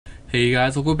Hey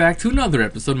guys, welcome back to another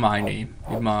episode. My name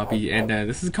is Mabi, and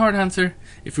this is Card Hunter.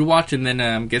 If you're watching,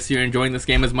 then guess you're enjoying this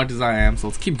game as much as I am, so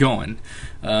let's keep going.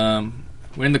 We're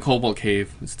in the Cobalt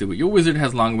Cave. Let's do it. Your wizard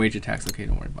has long range attacks. Okay,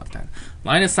 don't worry about that.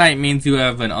 Line of sight means you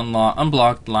have an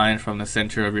unblocked line from the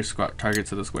center of your target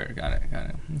to the square. Got it.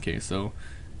 Okay, so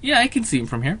yeah, I can see him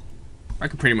from here. I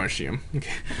can pretty much see him.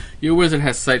 Okay. Your wizard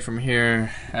has sight from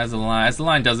here as the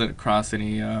line doesn't cross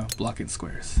any blocking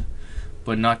squares.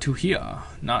 But not to here.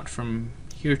 Not from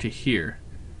here to here.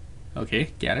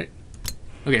 Okay, got it.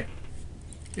 Okay.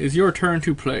 It's your turn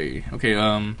to play. Okay,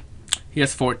 he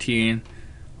has 14.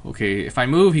 Okay, if I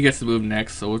move, he gets to move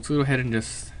next. So let's go ahead and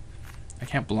just... I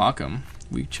can't block him.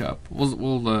 Weak chop.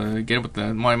 We'll get him with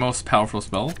my most powerful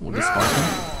spell. We'll just spark him.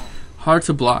 Hard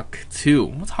to block. 2.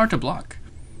 What's hard to block?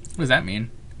 What does that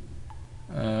mean?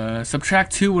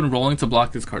 Subtract 2 when rolling to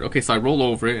block this card. Okay, so I roll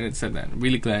over it and it said that. I'm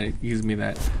really glad it gives me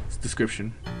that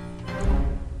description.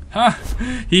 Ha!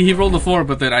 He rolled a 4,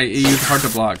 but then he used hard to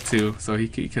block too, so he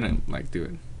couldn't like do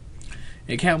it.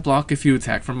 It can't block if you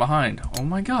attack from behind. Oh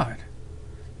my god.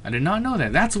 I did not know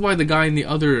that. That's why the guy in the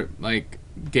other like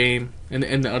game in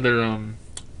the other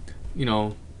you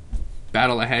know,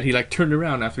 battle I had, he like turned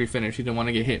around after he finished. He didn't want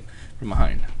to get hit from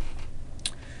behind.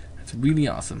 That's really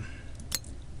awesome.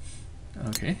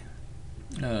 Okay.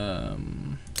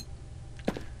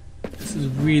 This is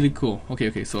really cool.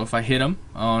 Okay, so if I hit him...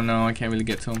 Oh no, I can't really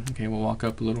get to him. Okay, we'll walk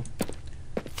up a little.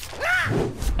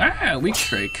 Ah, weak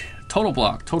strike. Total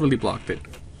block. Totally blocked it.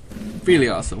 Really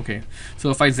awesome. Okay,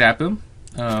 so if I zap him,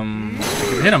 I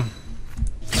can hit him.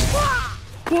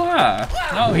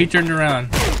 Oh, he turned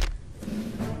around.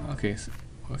 Okay,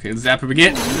 zap him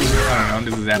again. I don't know, I'm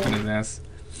just zapping his ass.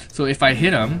 So if I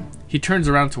hit him, he turns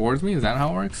around towards me. Is that how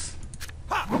it works?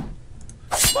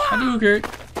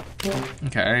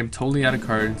 Okay, I am totally out of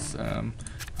cards. I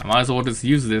might as well just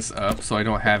use this up so I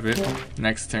don't have it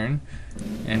next turn.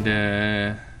 And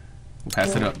we'll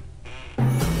pass it up.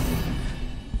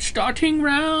 Starting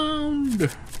round!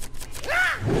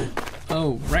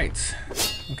 Oh, right.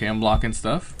 Okay, I'm blocking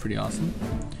stuff. Pretty awesome.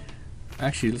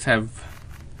 Actually, let's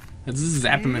just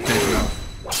zap him and finish it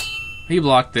off. He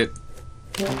blocked it.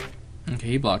 Okay,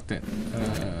 he blocked it.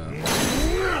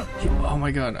 Oh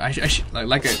my god, I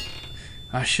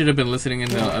should have been listening in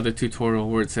the other tutorial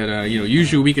where it said, you know,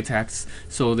 use your weak attacks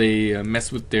so they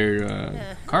mess with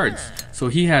their cards. So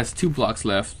he has 2 blocks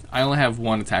left. I only have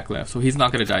 1 attack left, so he's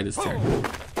not gonna die this turn.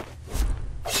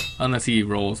 Unless he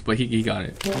rolls, but he got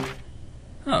it.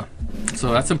 Huh.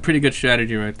 So that's a pretty good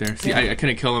strategy right there. See, I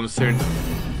couldn't kill him this turn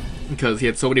because he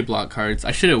had so many block cards.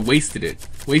 I should have wasted it.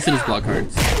 Wasted his block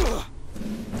cards.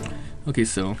 Okay,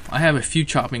 so I have a few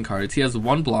chopping cards. He has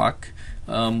 1 block.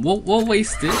 We'll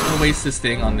waste it. We'll waste this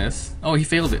thing on this. Oh, he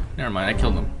failed it. Never mind, I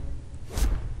killed him.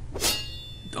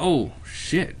 Oh,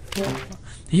 shit.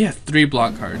 He has 3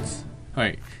 block cards.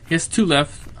 Alright, he has 2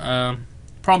 left.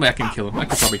 Probably I can kill him. I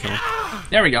could probably kill him.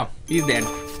 There we go. He's dead.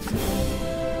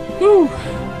 Whew.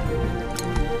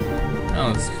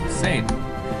 That was insane.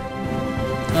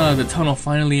 The tunnel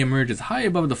finally emerges high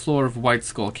above the floor of White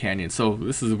Skull Canyon, so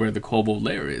this is where the Kobold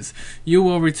lair is. You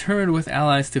will return with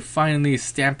allies to finally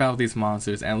stamp out these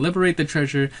monsters and liberate the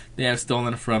treasure they have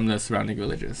stolen from the surrounding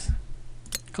villages.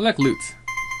 Collect loot.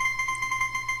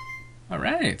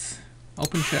 Alright.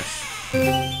 Open chest.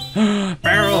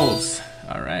 Barrels!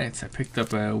 Alright, I picked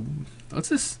up a... What's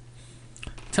this?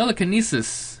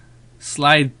 Telekinesis.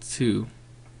 Slide 2.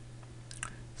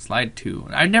 Slide 2.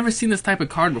 I've never seen this type of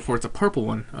card before. It's a purple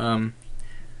one.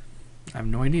 I have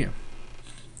no idea.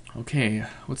 Okay,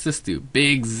 what's this do?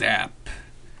 Big zap.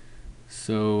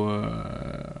 So,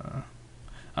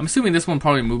 I'm assuming this one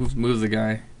probably moves the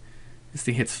guy. This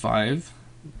thing hits 5.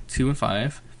 2 and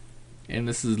 5. And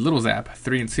this is little zap,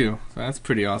 3 and 2. So that's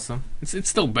pretty awesome. It's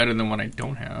still better than what I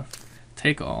don't have.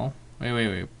 Take all.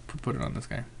 Wait. Put it on this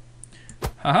guy.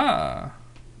 Haha!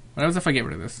 What happens if I get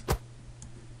rid of this?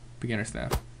 Beginner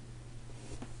staff.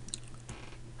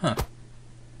 Huh.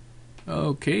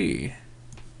 Okay.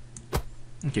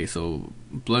 Okay, so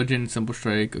bludgeon, simple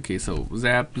strike. Okay, so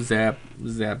zap. So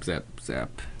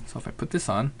if I put this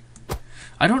on,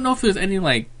 I don't know if there's any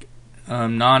like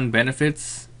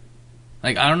non-benefits.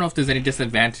 Like I don't know if there's any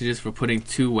disadvantages for putting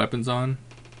 2 weapons on.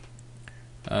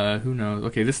 Who knows?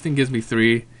 Okay, this thing gives me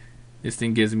 3. This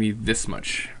thing gives me this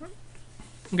much.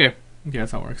 Okay,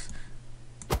 that's how it works.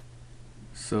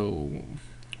 So,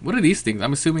 what are these things?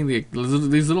 I'm assuming these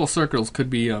little circles could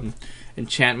be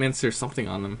enchantments or something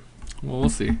on them. Well, we'll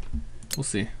see. We'll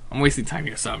see. I'm wasting time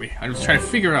here, Sabi. I'm just trying to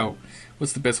figure out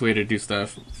what's the best way to do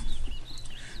stuff.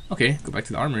 Okay, go back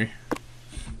to the armory.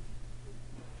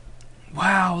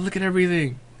 Wow, look at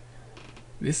everything.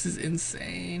 This is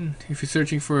insane. If you're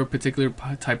searching for a particular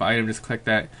type of item, just click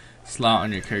that slot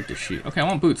on your character sheet. Okay, I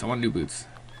want boots. I want new boots.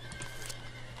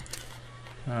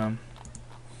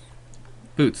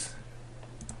 Boots.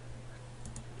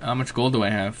 How much gold do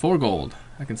I have? 4 gold.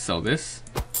 I can sell this.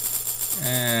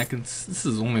 And I can. This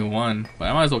is only 1, but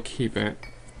I might as well keep it.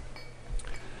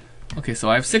 Okay,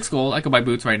 so I have 6 gold. I could buy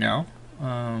boots right now. Do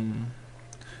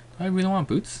I really want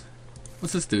boots?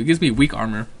 What's this do? It gives me weak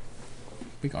armor.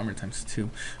 Weak armor times 2.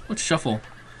 What's shuffle?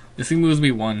 This thing moves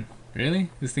me 1. Really?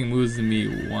 This thing moves me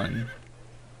 1.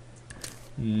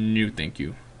 No, thank you.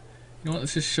 You know what?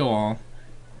 Let's just show all.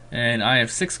 And I have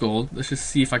 6 gold. Let's just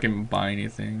see if I can buy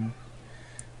anything.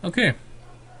 Okay.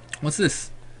 What's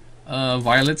this?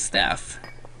 Violet staff.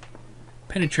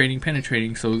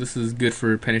 Penetrating. So this is good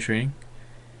for penetrating.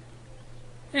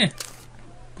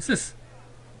 What's this?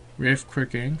 Rift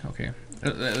quirking. Okay.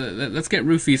 Let's get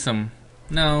Rufy some.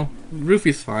 No,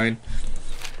 Rufy's fine.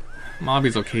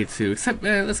 Mabi's okay too. Except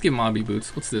let's give Mabi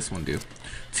boots. What's this one do?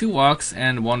 2 walks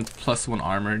and 1 + 1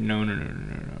 armor. No.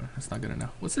 That's not good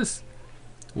enough. What's this?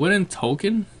 Wooden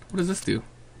token? What does this do?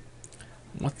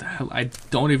 What the hell? I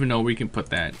don't even know where you can put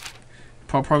that.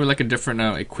 Probably like a different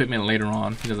equipment later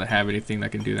on. He doesn't have anything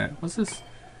that can do that. What's this?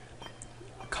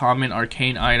 Common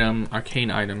arcane item.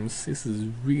 Arcane items. This is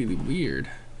really weird.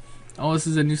 Oh, this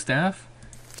is a new staff?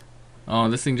 Oh,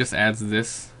 this thing just adds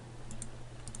this.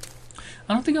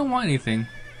 I don't think I want anything.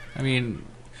 I mean,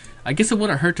 I guess it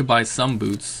wouldn't hurt to buy some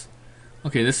boots.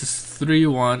 Okay, this is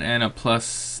 3-1 and a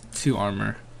 +2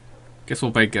 armor. Guess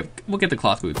we'll get the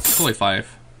cloth boots. It's only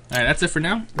 5. Alright, that's it for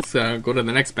now. Let's go to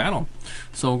the next battle.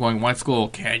 So we're going White Skull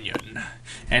Canyon.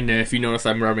 And if you notice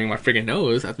I'm rubbing my friggin'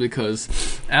 nose, that's because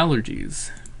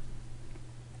allergies.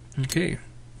 Okay.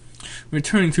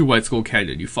 Returning to White Skull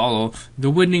Canyon, you follow the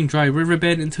winding dry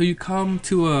riverbed until you come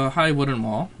to a high wooden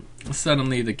wall.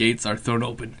 Suddenly, the gates are thrown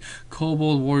open.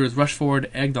 Kobold warriors rush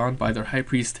forward, egged on by their high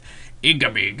priest,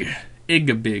 Igabig.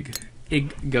 If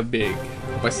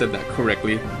I said that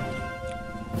correctly.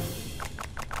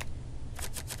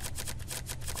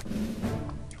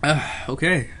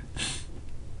 Okay.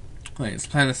 Alright, let's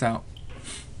plan this out.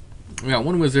 We got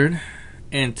 1 wizard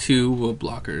and 2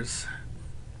 blockers.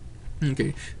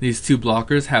 Okay, these 2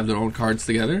 blockers have their own cards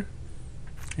together.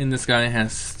 And this guy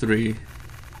has 3.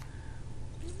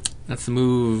 Let's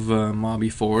move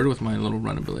Mabi forward with my little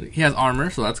run ability. He has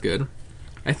armor, so that's good.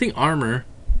 I think armor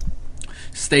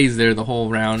stays there the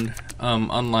whole round.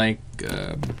 Unlike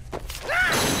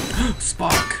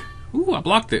Spock. Ooh, I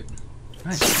blocked it.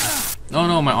 Nice. Oh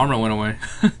no, my armor went away.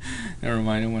 Never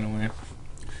mind, it went away.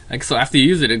 Like, so after you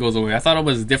use it, it goes away. I thought it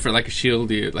was different, like a shield.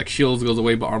 Like shields goes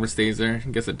away, but armor stays there. I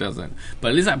guess it doesn't. But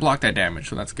at least I blocked that damage,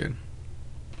 so that's good.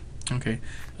 Okay.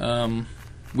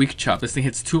 Weak chop. This thing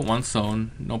hits 2 at once, so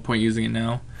no point using it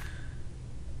now.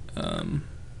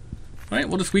 Alright,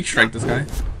 we'll just weak strike this guy.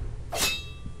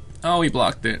 Oh, he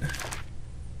blocked it.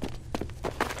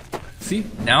 See?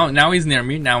 Now he's near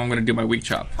me. Now I'm gonna do my weak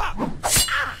chop.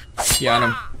 Got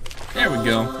him. There we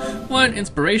go. What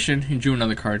inspiration? He drew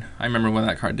another card. I remember what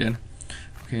that card did.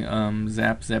 Okay,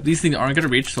 zap. These things aren't gonna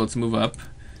reach, so let's move up.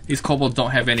 These kobolds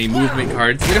don't have any movement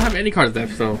cards. They don't have any cards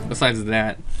left, so besides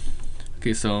that.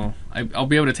 Okay, so I'll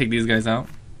be able to take these guys out.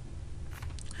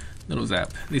 Little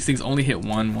zap. These things only hit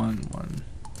 1.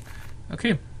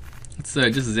 Okay, let's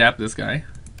just zap this guy.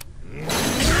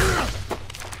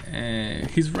 And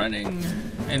he's running,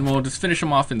 and we'll just finish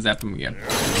him off and zap him again.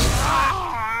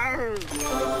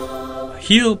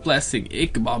 Heal blessing.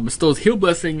 Ichabod bestows heal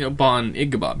blessing upon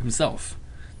Ichabod himself.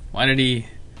 Why did he?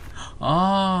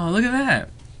 Oh, look at that.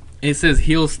 It says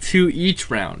heals 2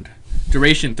 each round.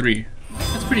 Duration 3.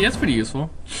 That's pretty useful.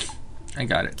 I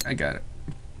got it.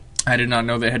 I did not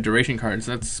know they had duration cards.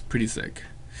 That's pretty sick.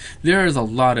 There is a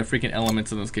lot of freaking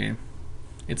elements in this game.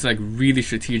 It's like really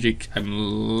strategic. I'm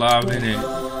loving it.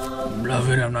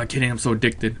 I'm not kidding. I'm so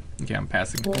addicted. Okay, I'm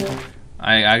passing.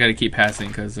 I gotta keep passing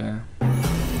because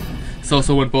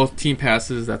so when both team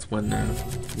passes, that's when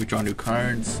we draw new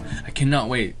cards. I cannot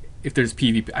wait if there's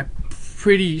PvP. I'm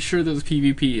pretty sure there's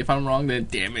PvP. If I'm wrong, then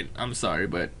damn it, I'm sorry,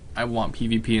 but I want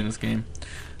PvP in this game.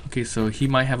 Okay, so he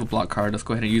might have a block card. Let's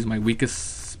go ahead and use my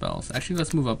weakest spells. Actually,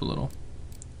 let's move up a little.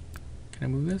 Can I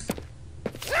move this?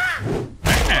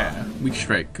 Weak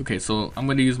strike. Okay, so I'm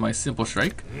gonna use my simple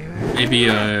strike. Maybe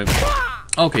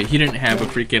okay, he didn't have a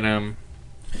freaking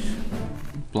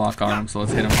block on him, so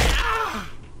let's hit him.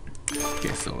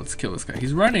 Okay, so let's kill this guy.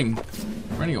 He's running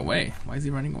away. Why is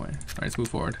he running away? Alright, let's move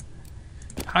forward.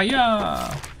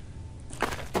 Hiya!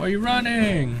 Why are you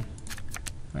running?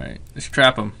 Alright, let's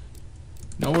trap him.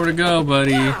 Nowhere to go,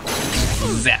 buddy.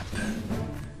 Zap.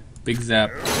 Big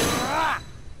zap.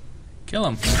 Kill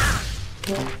him.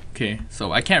 Okay,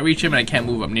 so I can't reach him and I can't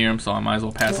move up near him, so I might as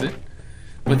well pass it.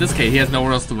 But this case, he has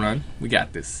nowhere else to run. We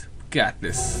got this. Got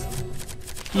this.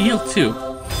 He healed 2.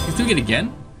 He's doing it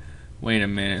again? Wait a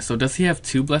minute. So does he have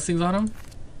 2 blessings on him?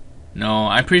 No,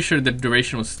 I'm pretty sure the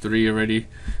duration was 3 already.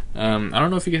 I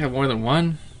don't know if you can have more than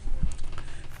 1.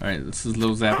 Alright, this is a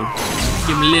little zap.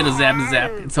 Give him a little zap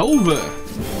zap. It's over.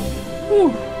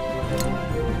 Whew.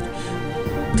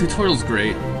 Tutorial's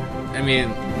great. I mean,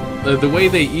 the way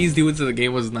they eased you into the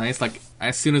game was nice. Like,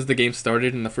 as soon as the game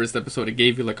started in the first episode, it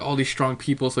gave you like all these strong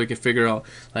people so you could figure out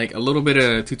like a little bit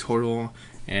of tutorial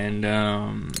and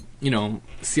you know,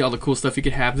 see all the cool stuff you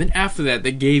could have. Then after that,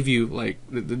 they gave you like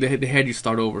they had you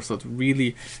start over. So it's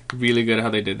really, really good how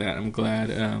they did that. I'm glad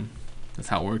that's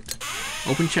how it worked.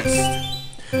 Open chest.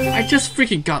 I just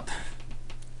freaking got.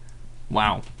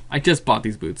 Wow! I just bought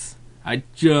these boots. I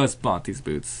just bought these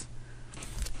boots.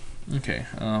 Okay.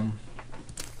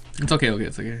 It's okay,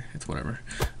 it's okay. It's whatever.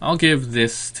 I'll give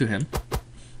this to him.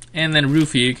 And then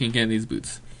Rufy can get these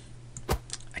boots.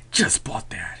 I just bought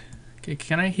that. Okay,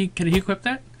 can he equip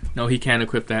that? No, he can't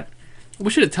equip that. I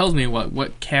wish it tells me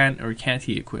what can or can't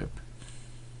he equip.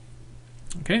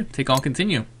 Okay, take on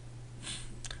continue.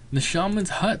 The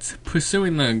shaman's hut.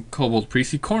 Pursuing the kobold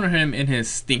priest, you corner him in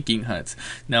his stinking hut.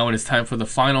 Now it is time for the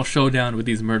final showdown with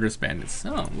these murderous bandits.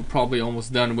 Oh, we're probably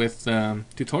almost done with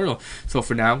tutorial. So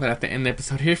for now, I'm going to have to end the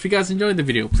episode here. If you guys enjoyed the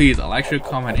video, please like, share,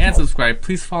 comment, and subscribe.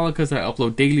 Please follow because I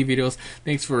upload daily videos.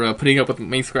 Thanks for putting up with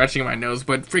me scratching my nose,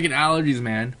 but freaking allergies,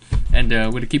 man. And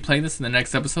we're going to keep playing this in the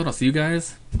next episode. I'll see you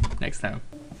guys next time.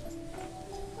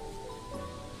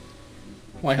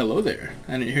 Why, hello there.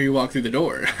 I didn't hear you walk through the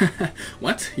door.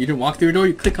 What? You didn't walk through the door?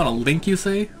 You click on a link, you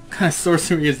say? What kind of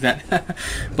sorcery is that?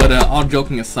 But all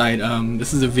joking aside,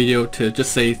 this is a video to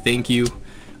just say thank you.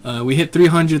 We hit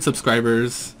 300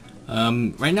 subscribers.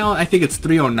 Right now, I think it's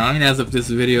 309 as of this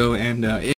video, and